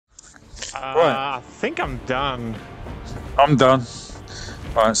Right. I think I'm done. I'm done.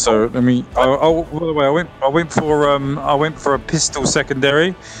 Right, so let me. Oh, by the way, I went for a pistol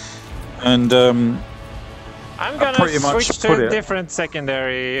secondary, and I'm gonna pretty much switch put to a it. different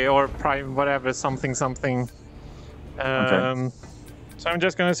secondary or prime, whatever, something. Okay. So I'm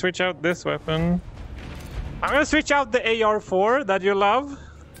just gonna switch out this weapon. I'm gonna switch out the AR4 that you love.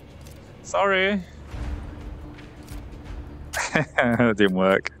 Sorry. It didn't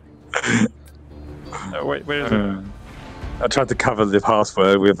work. Wait, where is it? I tried to cover the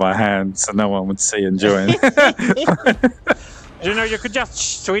password with my hand so no one would see and join. You know, you could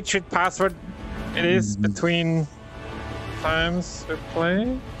just switch it password. It is between times we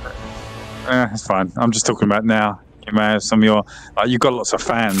play. It's fine. I'm just talking about now. You may have some of your... you've got lots of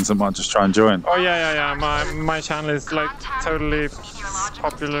fans that might just try and join. Oh, yeah. My channel is, like, totally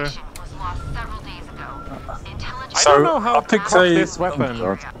popular. I don't know how to cock this weapon.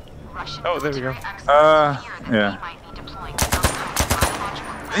 Oh, there we go. Yeah.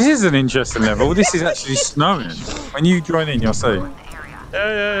 This is an interesting level. This is actually snowing. When you join in, you'll see.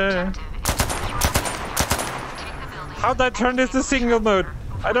 Yeah. How'd I turn this to single mode?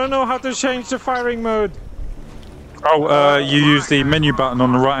 I don't know how to change the firing mode. Oh, you use the menu button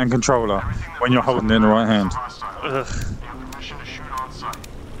on the right-hand controller when you're holding it in the right hand. Ugh.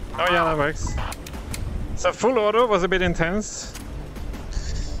 Oh yeah, that works. So full auto was a bit intense.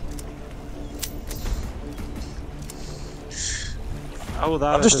 Oh,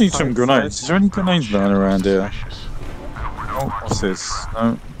 that I just need some grenades. Is there any grenades lying around here? Oh, what's this?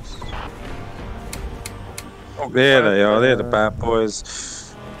 No. Oh, there they are. They're the bad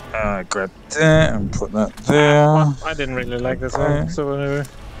boys. Grab that and put that there. I didn't really like this one, so whatever.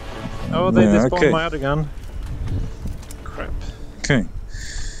 Oh, they despawned my other gun. Crap. Okay.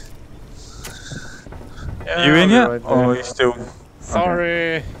 Yeah, You in yet? Right, or are you still...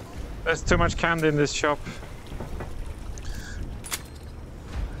 Sorry. Okay. There's too much candy in this shop.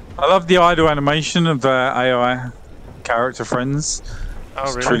 I love the idle animation of the AI character friends. Oh,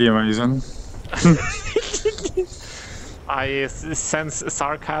 it's really? truly amazing. I sense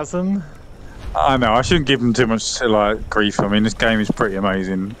sarcasm. I know, I shouldn't give them too much grief. I mean, this game is pretty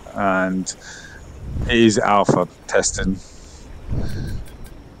amazing, and it is alpha testing.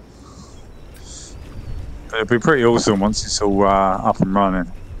 But it'll be pretty awesome once it's all up and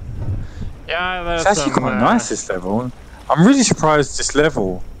running. Yeah, that's it's actually quite nice, this level. I'm really surprised this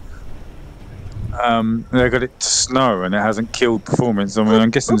level. They got it to snow and it hasn't killed performance. I mean, I'm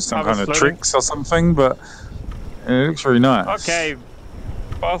guessing there's some kind of tricks or something, but it looks really nice. Okay,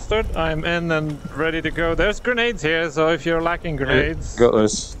 bastard, I'm in and ready to go. There's grenades here, so if you're lacking grenades... Got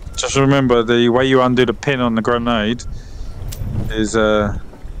this. Just remember, the way you undo the pin on the grenade is...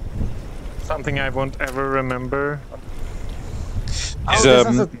 something I won't ever remember. Is, this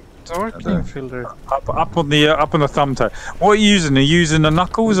has a darkling filter. Up on the thumbtack. What are you using? Are you using the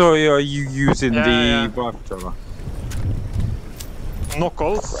knuckles or are you using the Vive controller?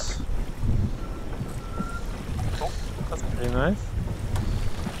 Knuckles. Oh, that's pretty nice.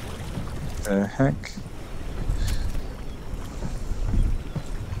 The heck?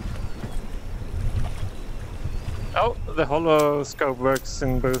 Oh, the hollow scope works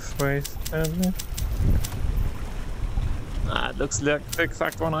in both ways. It looks like the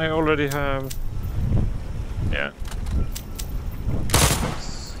exact one I already have. Yeah.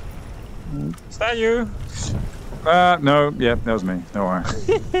 Is that you? No, yeah, that was me. Don't worry.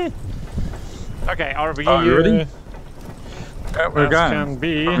 Okay, are we ready? Yeah, we're going. Can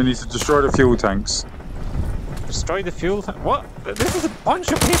be. We need to destroy the fuel tanks. Destroy the fuel tank? What? This is a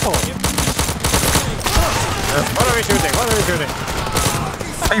bunch of people! What are we shooting?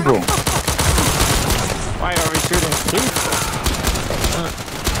 People! Why are we shooting people?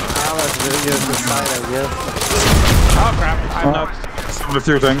 Let's use the side, I guess. Oh crap, I'm not... Some of the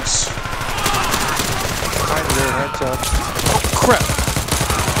fuel tanks. Headshot. Oh crap!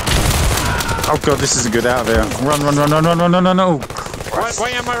 Oh god, this isn't good out there. Run. Why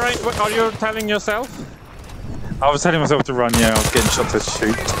am I right? What, are you telling yourself? I was telling myself to run, yeah, I was getting shot to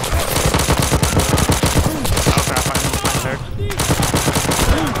shoot. Oh crap, I'm hurt.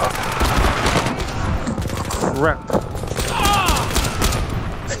 Crap.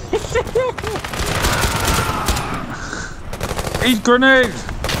 Eat grenade!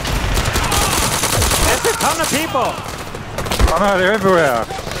 There's a ton of people! Oh no, they're everywhere.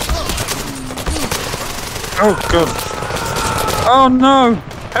 Oh god. Oh no!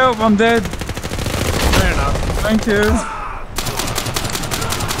 Help, I'm dead. Fair enough. Thank you.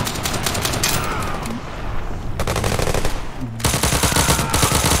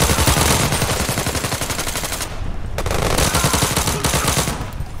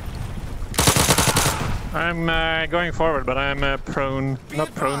 I'm going forward, but I'm prone.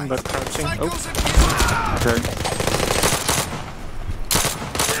 Not prone, but crouching. Oh. Okay.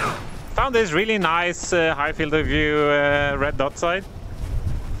 Found this really nice high field of view red dot side.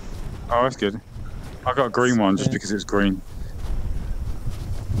 Oh, that's good. I got a green one just because it's green.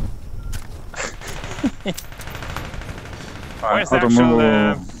 Where's the actual...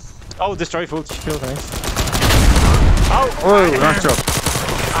 oh, destroy full shield, nice. Oh! Whoa, nice job.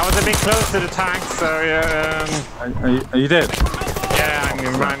 I was a bit close to the tank, so yeah... Are you dead? Yeah,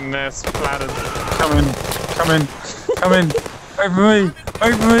 I'm splattered. Come in, come in, come in. Wait for me,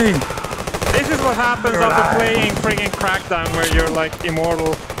 wait for me. This is what happens after playing friggin' Crackdown, where you're like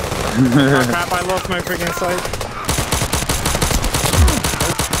immortal. Oh crap, I lost my friggin' sight.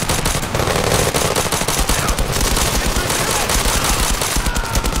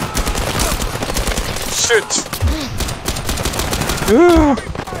 Shit!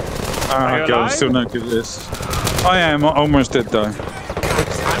 Oh my god, I'm still not good at this. I am almost dead though. I'm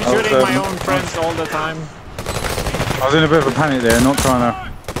shooting my own friends all the time. I was in a bit of a panic there, not trying to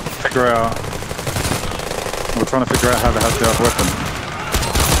figure out... We're trying to figure out how to have the other weapon.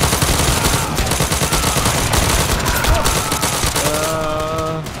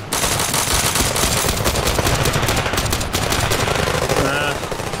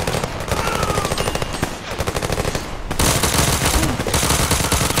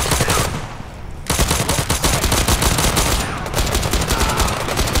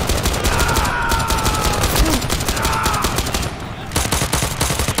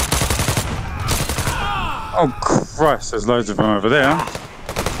 Oh Christ, there's loads of them over there.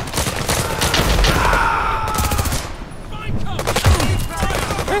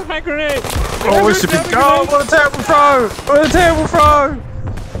 Where's my grenade? Oh, we should be... Oh, what a terrible throw! What a terrible throw!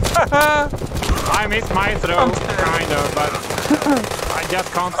 I missed my throw, kind of, but I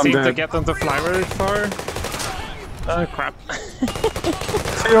just can't seem to get them to fly very far. Oh crap.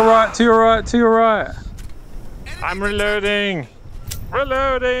 To your right, to your right, to your right. I'm reloading!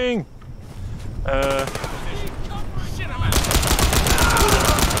 Reloading!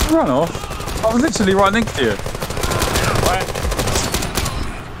 Run off. I was literally right next to you. What?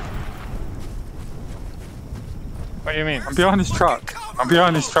 What do you mean? I'm behind this truck. I'm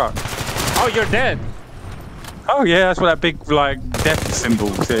behind this truck. Oh, you're dead! Oh yeah, that's what that big, like, death symbol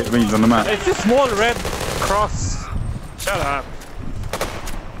means on the map. It's a small red cross. Shut up.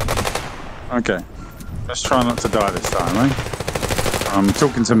 Okay. Let's try not to die this time, eh? I'm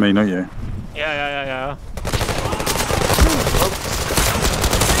talking to me, not you. Yeah.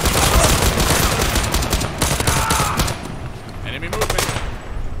 Enemy movement.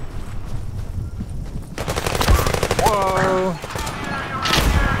 Whoa.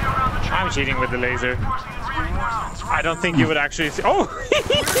 I'm cheating with the laser. I don't think you would actually see. Oh!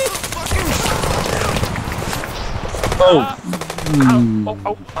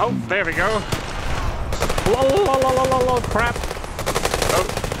 Oh, there we go. Crap. Oh.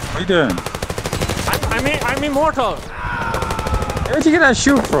 What are you doing? I'm immortal. Where'd you get that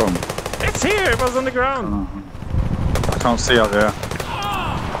shield from? It's here. It was on the ground. I can't see up there.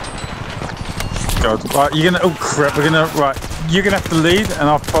 God. Right, you're gonna... Oh crap, we're gonna... Right, you're gonna have to lead and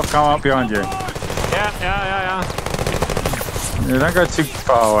I'll come up behind you. Yeah. Yeah, don't go too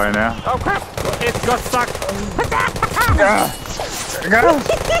far away now. Oh crap! It got stuck. Go.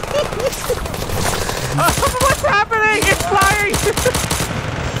 What's happening? It's flying.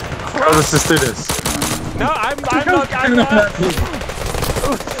 Oh, let's just do this. No, I'm not.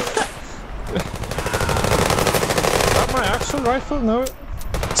 Got my actual rifle? No.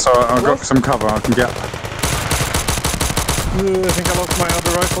 So I've got some cover. I can get. I think I lost my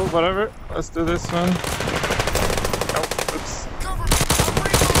other rifle. Whatever. Let's do this one. Oh, oops.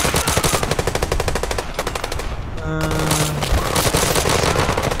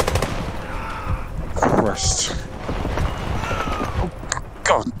 Christ. Oh,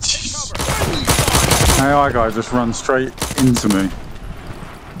 God, jeez. AI guy just ran straight into me.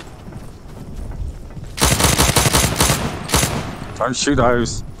 Don't shoot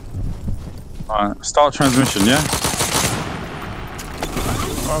those. Alright, start transmission, yeah?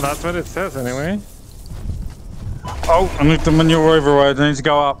 Well, that's what it says anyway. Oh, I need the manure override. I need to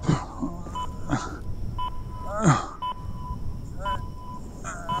go up.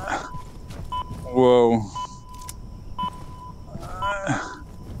 Whoa.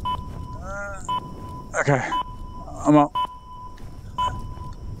 Okay, I'm up.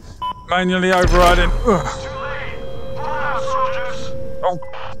 Manually overriding. Oh,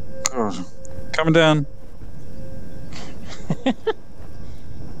 God. Coming down.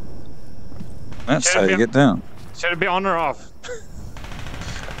 That's how you get down. Should it be on or off?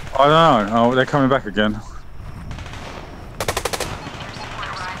 I don't know. Oh, they're coming back again.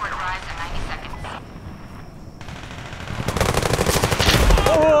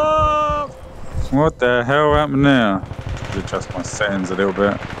 Oh! What the hell happened there? Adjust my settings a little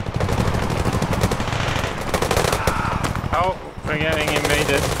bit. Oh, we're getting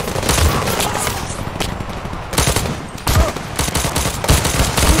invaded.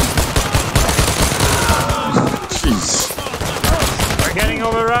 Jeez. We're getting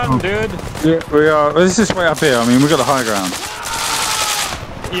overrun, dude. Yeah, we are. This is way up here. I mean, we got the high ground.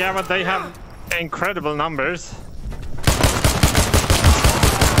 Yeah, but they have incredible numbers.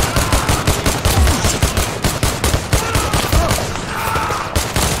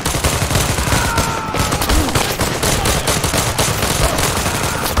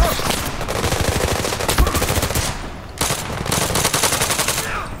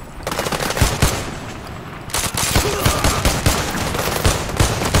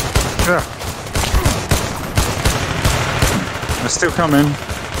 Yeah. They're still coming.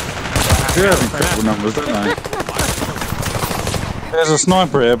 They have incredible numbers, don't they? There's a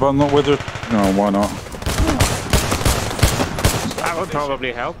sniper here, but I'm not with it. No, why not? That would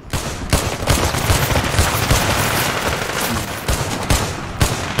probably help.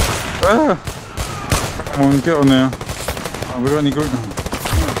 Ah! Come on, get on there. Oh, we got any good?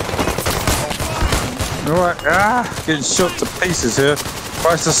 Alright, getting shot to pieces here.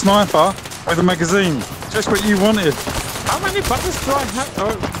 But it's a sniper with a magazine. Just what you wanted. How many buttons do I have?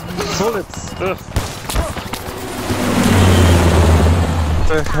 Oh, bullets. Ugh. What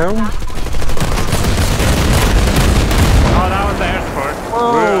the hell? Oh, that was the air support.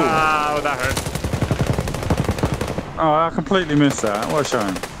 Whoa! Wow, that hurt. Oh, I completely missed that. What a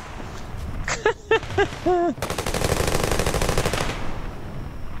shame.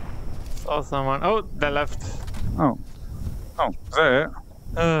 Saw someone. Oh, they left. Oh. Oh, is that it?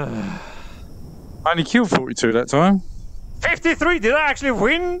 I only killed 42 that time. 53! Did I actually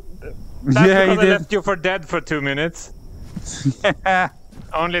win? That's Yeah, you because I did. left you for dead for 2 minutes. Yeah.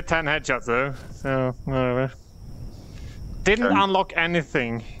 Only 10 headshots though, so whatever. Didn't Okay. unlock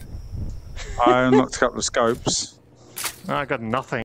anything. I unlocked a couple of scopes. I got nothing.